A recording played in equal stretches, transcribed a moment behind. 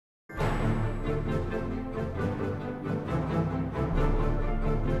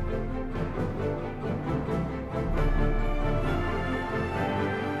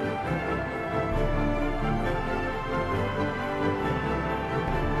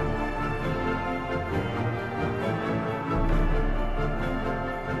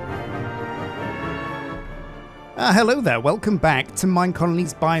Hello there, welcome back to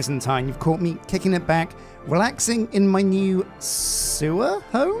Minecolonies Byzantine. You've caught me kicking it back, relaxing in my new sewer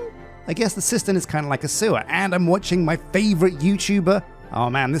home? I guess the cistern is kind of like a sewer, and I'm watching my favorite YouTuber. Oh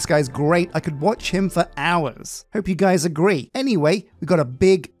man, this guy's great. I could watch him for hours. Hope you guys agree. Anyway, we've got a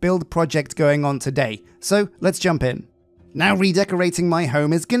big build project going on today, so let's jump in. Now redecorating my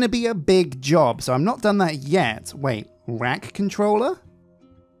home is gonna be a big job, so I'm not done that yet. Wait, rack controller?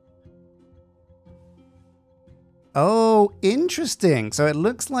 Oh, interesting. So it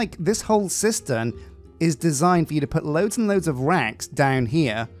looks like this whole cistern is designed for you to put loads and loads of racks down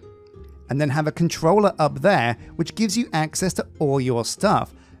here and then have a controller up there, which gives you access to all your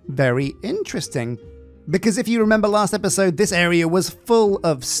stuff. Very interesting. Because if you remember last episode, this area was full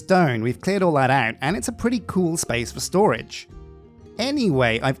of stone. We've cleared all that out, and it's a pretty cool space for storage.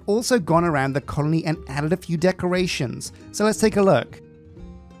 Anyway, I've also gone around the colony and added a few decorations. So let's take a look.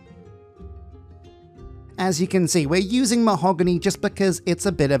 As you can see, we're using mahogany just because it's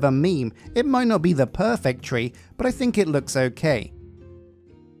a bit of a meme. It might not be the perfect tree, but I think it looks okay.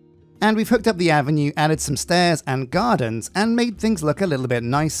 And we've hooked up the avenue, added some stairs and gardens, and made things look a little bit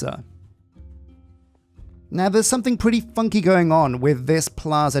nicer. Now there's something pretty funky going on with this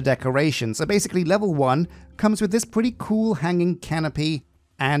plaza decoration. So basically level 1 comes with this pretty cool hanging canopy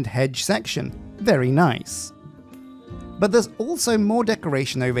and hedge section. Very nice. But there's also more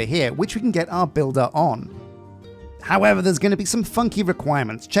decoration over here, which we can get our builder on. However, there's going to be some funky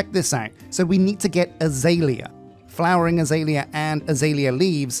requirements. Check this out. So we need to get azalea, flowering azalea and azalea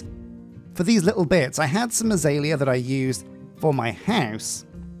leaves. For these little bits, I had some azalea that I used for my house,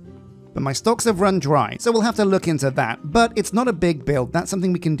 but my stocks have run dry, so we'll have to look into that. But it's not a big build, that's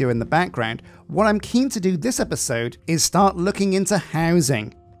something we can do in the background. What I'm keen to do this episode is start looking into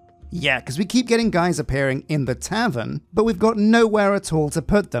housing. Yeah, because we keep getting guys appearing in the tavern, but we've got nowhere at all to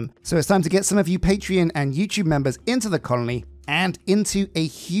put them. So it's time to get some of you Patreon and YouTube members into the colony and into a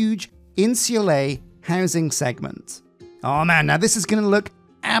huge Insulae housing segment. Oh man, now this is going to look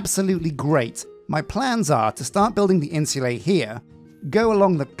absolutely great. My plans are to start building the Insulae here, go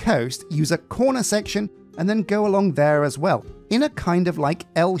along the coast, use a corner section, and then go along there as well, in a kind of like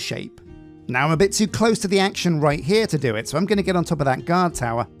L shape. Now I'm a bit too close to the action right here to do it, so I'm going to get on top of that guard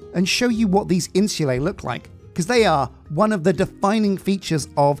tower and show you what these Insulae look like, because they are one of the defining features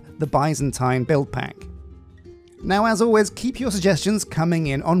of the Byzantine build pack. Now as always, keep your suggestions coming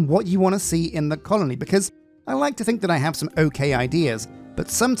in on what you want to see in the colony, because I like to think that I have some okay ideas, but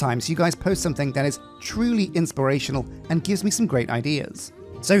sometimes you guys post something that is truly inspirational and gives me some great ideas.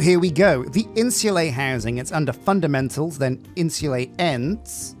 So here we go, the Insulae housing. It's under fundamentals, then Insulae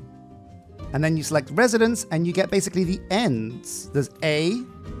ends, and then you select residence and you get basically the ends. There's A,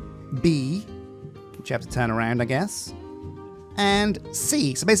 B, which you have to turn around I guess, and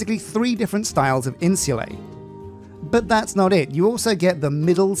C, so basically 3 different styles of Insulae. But that's not it, you also get the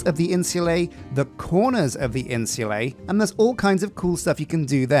middles of the Insulae, the corners of the Insulae, and there's all kinds of cool stuff you can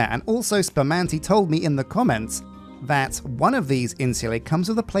do there. And also Spamanti told me in the comments that one of these Insulae comes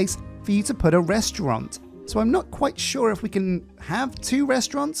with a place for you to put a restaurant. So I'm not quite sure if we can have 2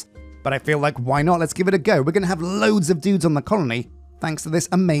 restaurants, but I feel like why not, let's give it a go. We're going to have loads of dudes on the colony thanks to this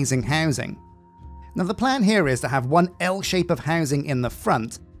amazing housing. Now the plan here is to have one L shape of housing in the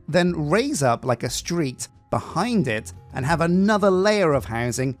front, then raise up like a street behind it and have another layer of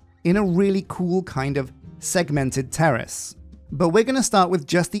housing in a really cool kind of segmented terrace. But we're going to start with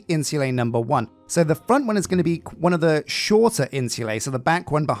just the Insulae number 1. So the front one is going to be one of the shorter Insulae, so the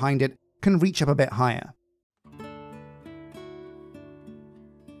back one behind it can reach up a bit higher.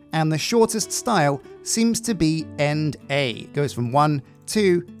 And the shortest style seems to be end A. It goes from 1,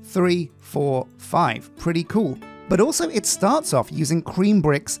 2, 3, 4, 5. Pretty cool. But also it starts off using cream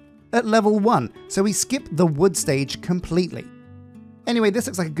bricks at level 1, so we skip the wood stage completely. Anyway, this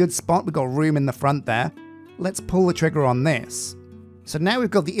looks like a good spot. We've got room in the front there. Let's pull the trigger on this. So now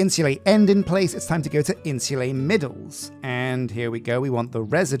we've got the Insulae end in place, it's time to go to Insulae middles. And here we go, we want the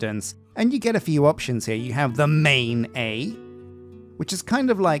residence. And you get a few options here. You have the main A, which is kind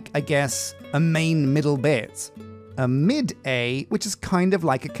of like, I guess, a main middle bit. A mid A, which is kind of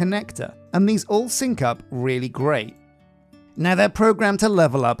like a connector. And these all sync up really great. Now they're programmed to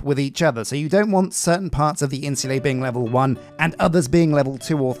level up with each other, so you don't want certain parts of the Insulae being level 1 and others being level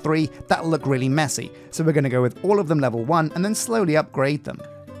 2 or 3, that'll look really messy. So we're going to go with all of them level 1 and then slowly upgrade them.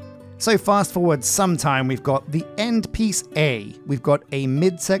 So fast forward some time, we've got the end piece A, we've got a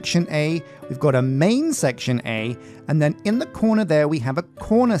midsection A, we've got a main section A, and then in the corner there we have a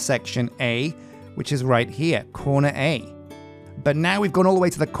corner section A, which is right here, corner A. But now we've gone all the way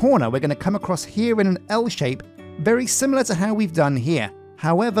to the corner, we're going to come across here in an L shape, very similar to how we've done here.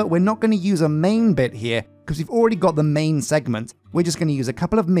 However, we're not going to use a main bit here, because we've already got the main segment. We're just going to use a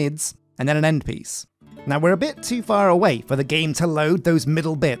couple of mids and then an end piece. Now we're a bit too far away for the game to load those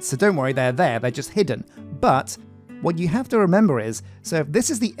middle bits, so don't worry, they're there, they're just hidden. But what you have to remember is, so if this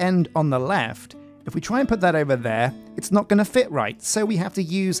is the end on the left, if we try and put that over there, it's not going to fit right, so we have to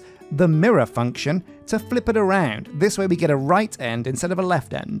use the mirror function to flip it around. This way we get a right end instead of a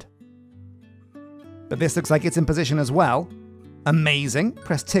left end. But this looks like it's in position as well. Amazing.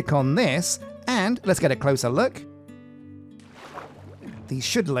 Press tick on this, and let's get a closer look. These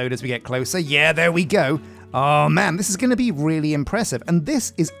should load as we get closer. Yeah, there we go. Oh man, this is going to be really impressive. And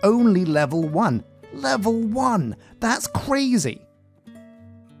this is only level 1. Level 1! That's crazy!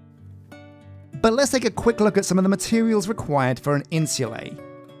 But let's take a quick look at some of the materials required for an Insulae.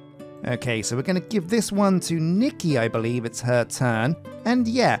 Okay, so we're going to give this one to Nikki, I believe it's her turn. And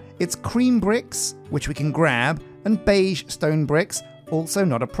yeah, it's cream bricks, which we can grab, and beige stone bricks, also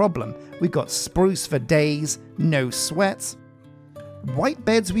not a problem. We've got spruce for days, no sweat. White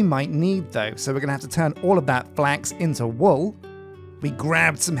beds we might need though, so we're going to have to turn all of that flax into wool. We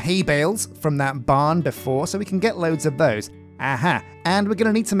grabbed some hay bales from that barn before, so we can get loads of those. Aha, and we're going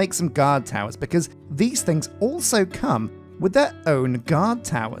to need to make some guard towers, because these things also come with their own guard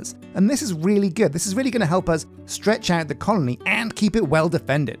towers. And this is really good. This is really going to help us stretch out the colony and keep it well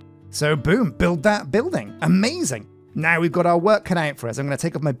defended. So boom, build that building. Amazing. Now we've got our work cut out for us. I'm going to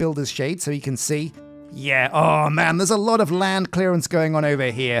take off my builder's shade so you can see. Yeah, oh man, there's a lot of land clearance going on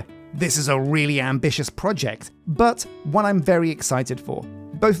over here. This is a really ambitious project, but one I'm very excited for.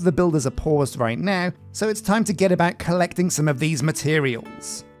 Both of the builders are paused right now, so it's time to get about collecting some of these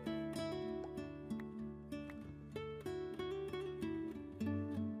materials.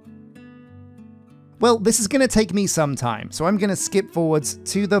 Well, this is going to take me some time, so I'm going to skip forwards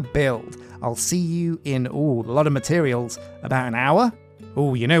to the build. I'll see you in, a lot of materials, about an hour?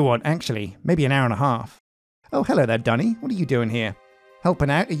 Oh, you know what, actually, maybe an hour and a half. Oh, hello there, Dunny. What are you doing here?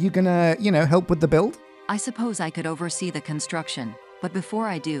 Helping out? Are you gonna, help with the build? I suppose I could oversee the construction, but before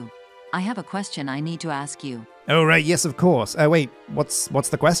I do, I have a question I need to ask you. Oh, right, yes, of course. Wait, what's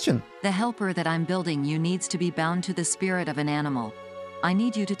the question? The helper that I'm building you needs to be bound to the spirit of an animal. I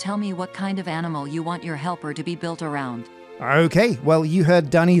need you to tell me what kind of animal you want your helper to be built around. Okay, well, you heard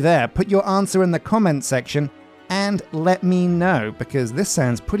Dunny there. Put your answer in the comments section and let me know, because this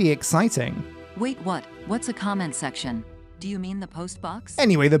sounds pretty exciting. Wait, what? What's a comment section? Do you mean the post box?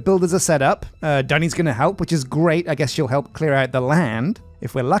 Anyway, the builders are set up. Dunny's gonna help, which is great. I guess she'll help clear out the land,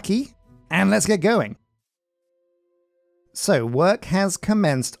 if we're lucky. And let's get going. So, work has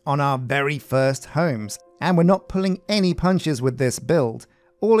commenced on our very first homes, and we're not pulling any punches with this build.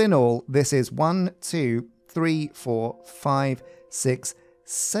 All in all, this is 1, 2, 3, 4, 5, 6,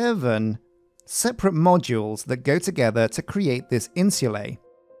 7 separate modules that go together to create this Insulae.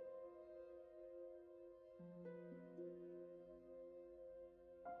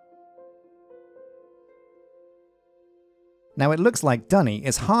 Now it looks like Dunny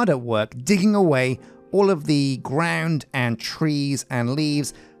is hard at work digging away all of the ground and trees and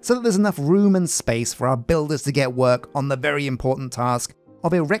leaves so that there's enough room and space for our builders to get work on the very important task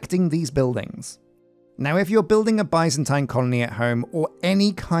of erecting these buildings. Now if you're building a Byzantine colony at home or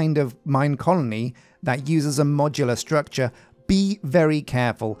any kind of mine colony that uses a modular structure, be very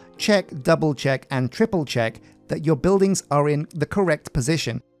careful. Check, double check and triple check that your buildings are in the correct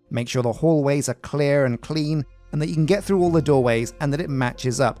position. Make sure the hallways are clear and clean, and that you can get through all the doorways and that it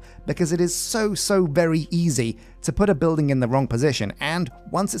matches up, because it is so very easy to put a building in the wrong position, and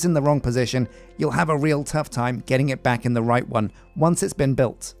once it's in the wrong position, you'll have a real tough time getting it back in the right one once it's been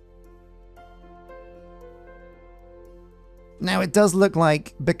built. Now it does look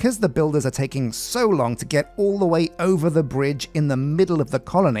like, because the builders are taking so long to get all the way over the bridge in the middle of the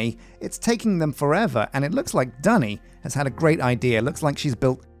colony, it's taking them forever, and it looks like Dunny has had a great idea. It looks like she's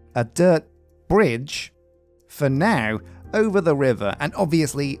built a dirt bridge for now over the river, and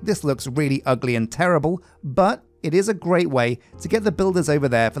obviously this looks really ugly and terrible, but it is a great way to get the builders over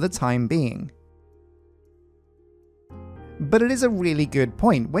there for the time being. But it is a really good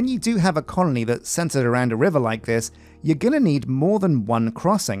point. When you do have a colony that's centered around a river like this, you're going to need more than one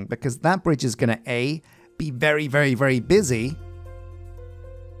crossing, because that bridge is going to A, be very busy,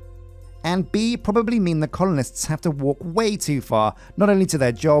 and B, probably mean the colonists have to walk way too far, not only to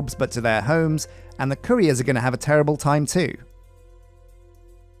their jobs but to their homes, and the couriers are going to have a terrible time too.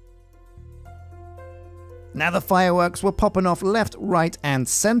 Now the fireworks were popping off left, right and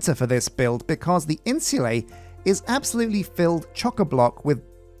center for this build, because the Insulae is absolutely filled chock-a-block with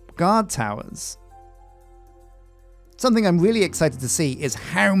guard towers. Something I'm really excited to see is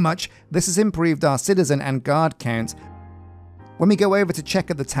how much this has improved our citizen and guard count. When we go over to check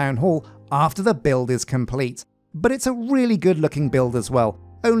at the town hall, after the build is complete. But it's a really good looking build as well.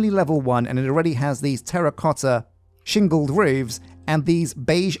 Only level 1, and it already has these terracotta shingled roofs and these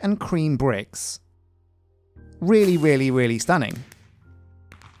beige and cream bricks. Really, really, really stunning.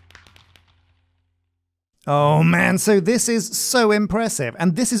 Oh man, so this is so impressive,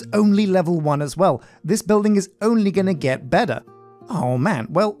 and this is only level 1 as well. This building is only gonna get better. Oh man,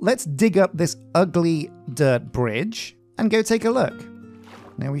 well, let's dig up this ugly dirt bridge and go take a look.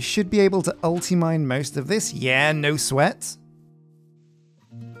 Now we should be able to ulti-mine most of this. Yeah, no sweat.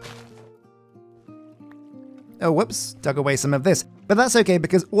 Oh, whoops, dug away some of this. But that's okay,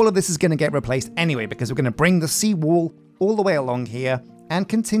 because all of this is gonna get replaced anyway, because we're gonna bring the seawall all the way along here and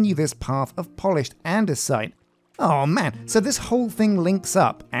continue this path of polished andesite. Oh man, so this whole thing links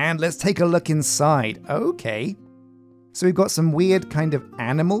up, and let's take a look inside. Okay. So we've got some weird kind of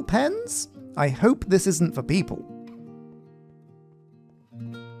animal pens? I hope this isn't for people.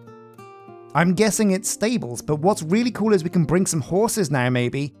 I'm guessing it's stables, but what's really cool is we can bring some horses now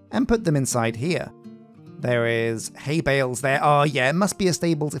maybe, and put them inside here. There is hay bales there. Oh yeah, it must be a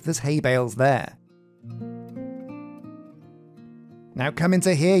stables if there's hay bales there. Now come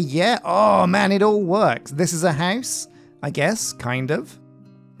into here, yeah, oh man, it all works. This is a house, I guess, kind of.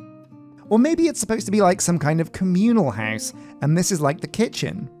 Or maybe it's supposed to be like some kind of communal house, and this is like the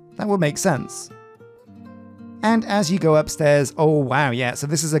kitchen. That would make sense. And as you go upstairs, oh wow, yeah, so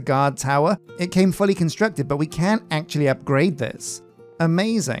this is a guard tower. It came fully constructed, but we can actually upgrade this.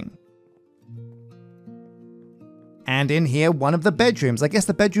 Amazing. And in here, one of the bedrooms. I guess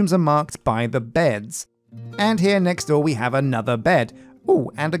the bedrooms are marked by the beds. And here next door we have another bed.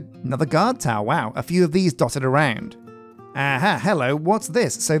 Oh, and another guard tower. Wow, a few of these dotted around. Aha, hello, what's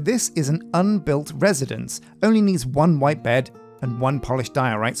this? So this is an unbuilt residence. Only needs 1 white bed and 1 polished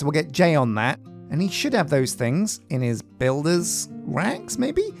diorite, so we'll get Jay on that. And he should have those things in his builder's racks,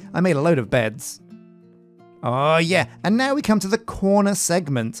 maybe? I made a load of beds. Oh yeah, and now we come to the corner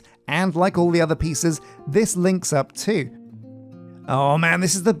segment. And like all the other pieces, this links up too. Oh man,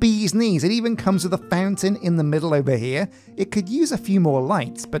 this is the bee's knees. It even comes with a fountain in the middle over here. It could use a few more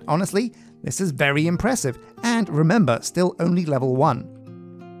lights, but honestly, this is very impressive. And remember, still only level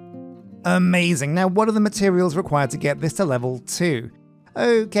 1. Amazing. Now, what are the materials required to get this to level 2?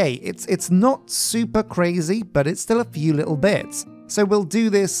 Okay, it's not super crazy, but it's still a few little bits. So we'll do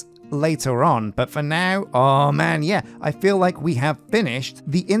this later on, but for now, oh man, yeah, I feel like we have finished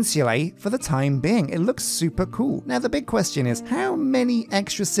the Insulae for the time being. It looks super cool. Now the big question is, how many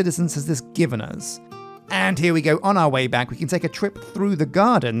extra citizens has this given us? And here we go, on our way back, we can take a trip through the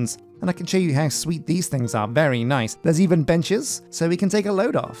gardens, and I can show you how sweet these things are, very nice. There's even benches, so we can take a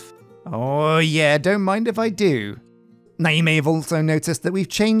load off. Oh yeah, don't mind if I do. Now you may have also noticed that we've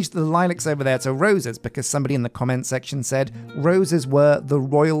changed the lilacs over there to roses because somebody in the comment section said roses were the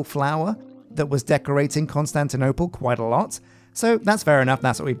royal flower that was decorating Constantinople quite a lot. So that's fair enough,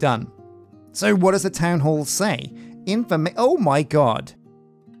 that's what we've done. So what does the town hall say? Oh my god.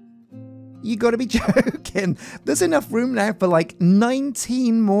 You gotta be joking. There's enough room now for like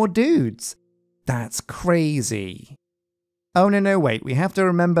 19 more dudes. That's crazy. Oh no, wait, we have to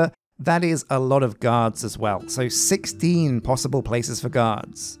remember that is a lot of guards as well, so 16 possible places for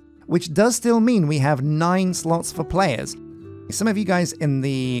guards. Which does still mean we have 9 slots for players. Some of you guys in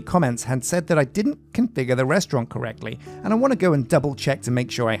the comments had said that I didn't configure the restaurant correctly, and I want to go and double check to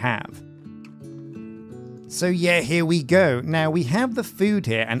make sure I have. So yeah, here we go. Now we have the food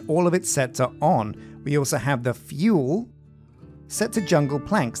here and all of it's set to on. We also have the fuel set to jungle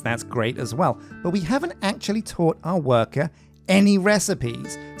planks, that's great as well. But we haven't actually taught our worker any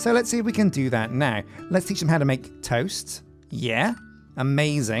recipes. So let's see if we can do that now. Let's teach them how to make toast. Yeah,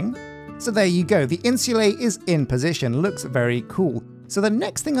 amazing. So there you go, the Insulae is in position, looks very cool. So the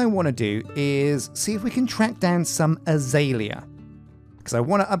next thing I want to do is see if we can track down some azalea. Because I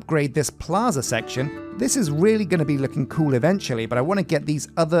want to upgrade this plaza section. This is really going to be looking cool eventually, but I want to get these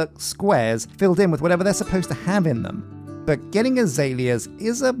other squares filled in with whatever they're supposed to have in them. But getting azaleas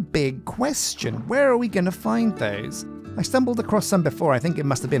is a big question. Where are we going to find those? I stumbled across some before, I think it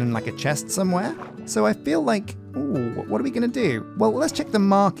must have been in like a chest somewhere. So I feel like, ooh, what are we gonna do? Well, let's check the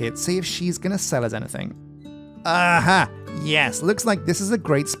market, see if she's gonna sell us anything. Aha! Yes, looks like this is a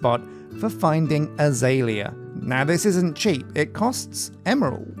great spot for finding azalea. Now this isn't cheap, it costs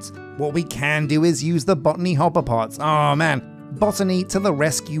emeralds. What we can do is use the botany hopper pots. Oh man, botany to the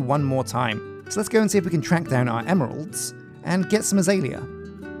rescue one more time. So let's go and see if we can track down our emeralds and get some azalea.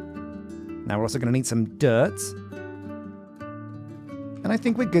 Now we're also gonna need some dirt. And I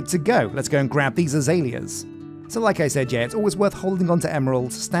think we're good to go. Let's go and grab these azaleas. So like I said, yeah, it's always worth holding on to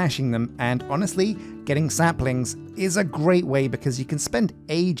emeralds, stashing them, and honestly, getting saplings is a great way because you can spend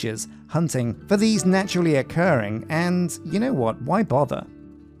ages hunting for these naturally occurring, and you know what, why bother?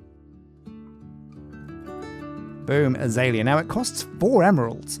 Boom, azalea. Now it costs 4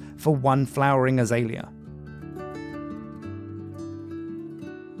 emeralds for 1 flowering azalea,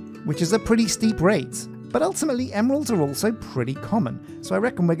 which is a pretty steep rate. But ultimately, emeralds are also pretty common, so I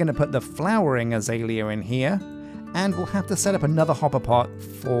reckon we're going to put the flowering azalea in here, and we'll have to set up another hopper pot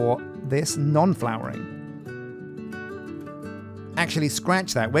for this non-flowering. Actually,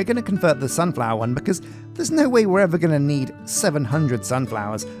 scratch that. We're going to convert the sunflower one because there's no way we're ever going to need 700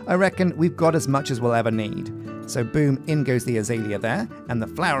 sunflowers. I reckon we've got as much as we'll ever need. So boom, in goes the azalea there, and the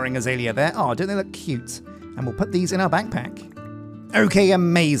flowering azalea there. Oh, don't they look cute? And we'll put these in our backpack. Okay,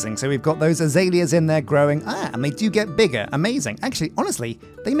 amazing. So we've got those azaleas in there growing. And they do get bigger. Amazing. Actually, honestly,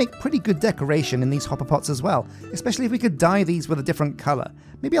 they make pretty good decoration in these hopper pots as well, especially if we could dye these with a different color.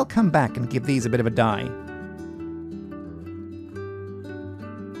 Maybe I'll come back and give these a bit of a dye.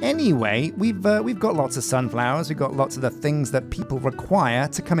 Anyway, we've got lots of sunflowers. We've got lots of the things that people require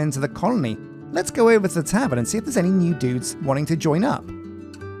to come into the colony. Let's go over to the tavern and see if there's any new dudes wanting to join up.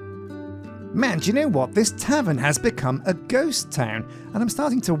 Man, do you know what? This tavern has become a ghost town, and I'm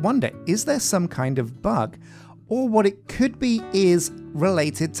starting to wonder, is there some kind of bug? Or what it could be is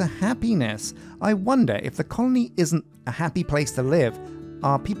related to happiness. I wonder if the colony isn't a happy place to live,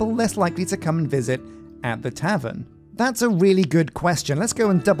 are people less likely to come and visit at the tavern? That's a really good question. Let's go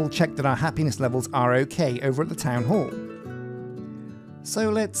and double check that our happiness levels are okay over at the town hall. So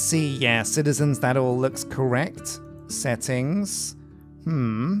let's see, yeah, citizens, that all looks correct. Settings,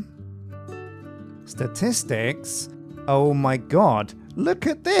 statistics, oh my god, look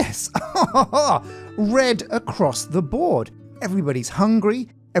at this! Red across the board. Everybody's hungry,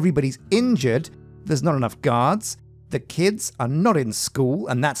 everybody's injured, there's not enough guards, the kids are not in school,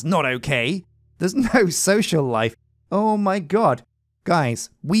 and that's not okay. There's no social life. Oh my god. Guys,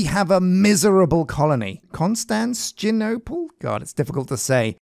 we have a miserable colony. Constantinople? God, it's difficult to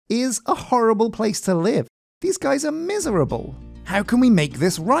say. Is a horrible place to live. These guys are miserable. How can we make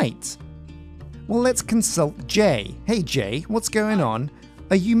this right? Well, let's consult Jay. Hey Jay, what's going on?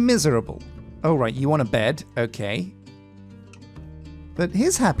 Are you miserable? Oh right, you want a bed? Okay. But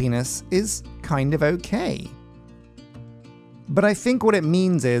his happiness is kind of okay. But I think what it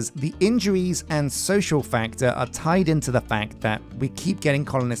means is the injuries and social factor are tied into the fact that we keep getting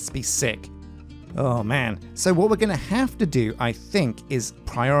colonists to be sick. Oh man. So what we're going to have to do, I think, is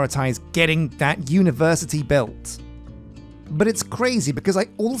prioritize getting that university built. But it's crazy because I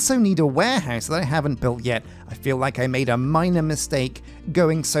also need a warehouse that I haven't built yet. I feel like I made a minor mistake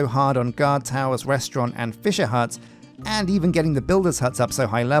going so hard on guard towers, restaurant, and fisher huts, and even getting the builders' huts up so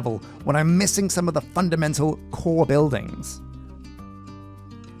high level when I'm missing some of the fundamental core buildings.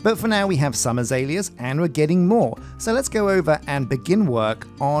 But for now we have some azaleas and we're getting more. So let's go over and begin work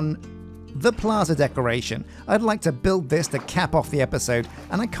on the plaza decoration. I'd like to build this to cap off the episode,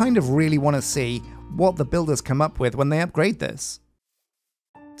 and I kind of really want to see what the builders come up with when they upgrade this.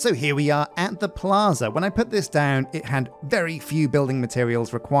 So here we are at the plaza. When I put this down, it had very few building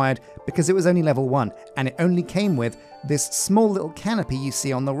materials required because it was only level 1, and it only came with this small little canopy you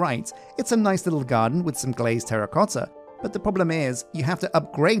see on the right. It's a nice little garden with some glazed terracotta. But the problem is, you have to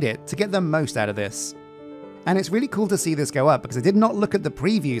upgrade it to get the most out of this. And it's really cool to see this go up because I did not look at the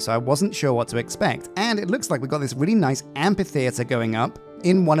preview, so I wasn't sure what to expect. And it looks like we've got this really nice amphitheater going up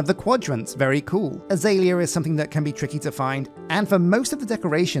in one of the quadrants. Very cool. Azalea is something that can be tricky to find, and for most of the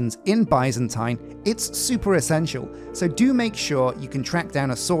decorations in Byzantine, it's super essential. So do make sure you can track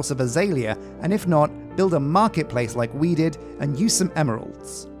down a source of azalea, and if not, build a marketplace like we did and use some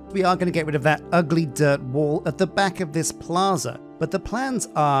emeralds. We are going to get rid of that ugly dirt wall at the back of this plaza, but the plans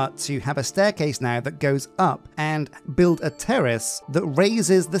are to have a staircase now that goes up and build a terrace that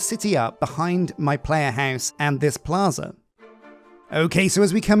raises the city up behind my player house and this plaza. Okay, so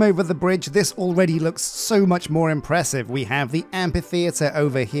as we come over the bridge, this already looks so much more impressive. We have the amphitheater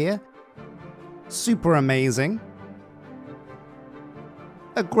over here. Super amazing.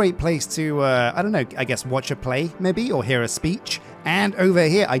 A great place to, I don't know, I guess watch a play, maybe, or hear a speech. And over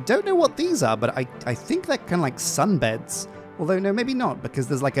here, I don't know what these are, but I think they're kind of like sunbeds. Although, no, maybe not, because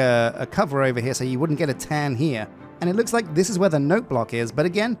there's like a cover over here, so you wouldn't get a tan here. And it looks like this is where the note block is, but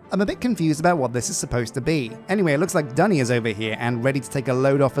again, I'm a bit confused about what this is supposed to be. Anyway, it looks like Dunny is over here and ready to take a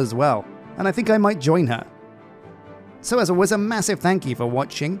load off as well. And I think I might join her. So as always, a massive thank you for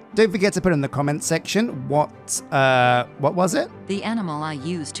watching. Don't forget to put in the comments section what was it? The animal I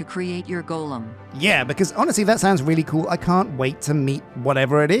used to create your golem. Yeah, because honestly, that sounds really cool. I can't wait to meet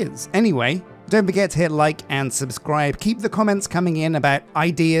whatever it is. Anyway, Don't forget to hit like and subscribe. Keep the comments coming in about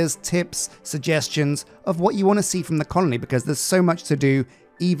ideas, tips, suggestions of what you want to see from the colony, because there's so much to do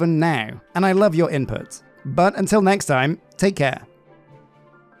even now. And I love your input. But until next time, take care.